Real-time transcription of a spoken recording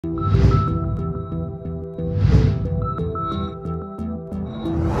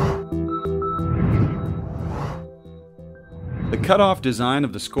cutoff design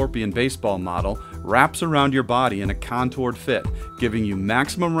of the Scorpion baseball model wraps around your body in a contoured fit, giving you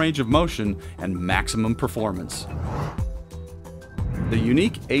maximum range of motion and maximum performance. The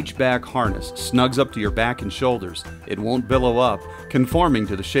unique H-back harness snugs up to your back and shoulders. It won't billow up, conforming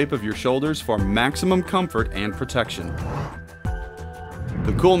to the shape of your shoulders for maximum comfort and protection.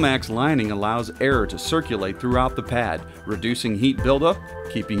 The CoolMax lining allows air to circulate throughout the pad, reducing heat buildup,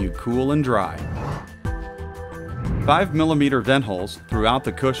 keeping you cool and dry. 5mm vent holes throughout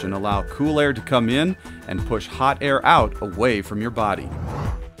the cushion allow cool air to come in and push hot air out away from your body.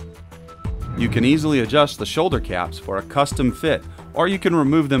 You can easily adjust the shoulder caps for a custom fit, or you can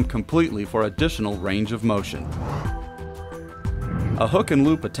remove them completely for additional range of motion. A hook and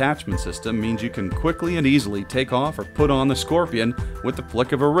loop attachment system means you can quickly and easily take off or put on the Scorpion with the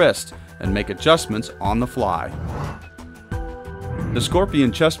flick of a wrist and make adjustments on the fly. The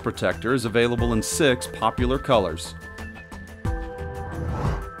Scorpion chest protector is available in 6 popular colors.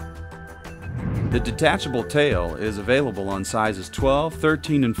 The detachable tail is available on sizes 12,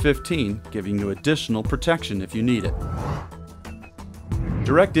 13, and 15, giving you additional protection if you need it.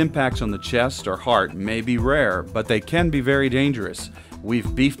 Direct impacts on the chest or heart may be rare, but they can be very dangerous.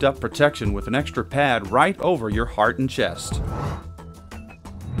 We've beefed up protection with an extra pad right over your heart and chest.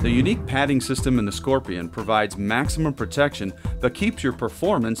 The unique padding system in the Scorpion provides maximum protection but keeps your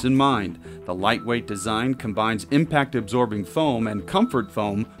performance in mind. The lightweight design combines impact-absorbing foam and comfort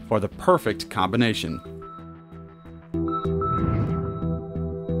foam for the perfect combination.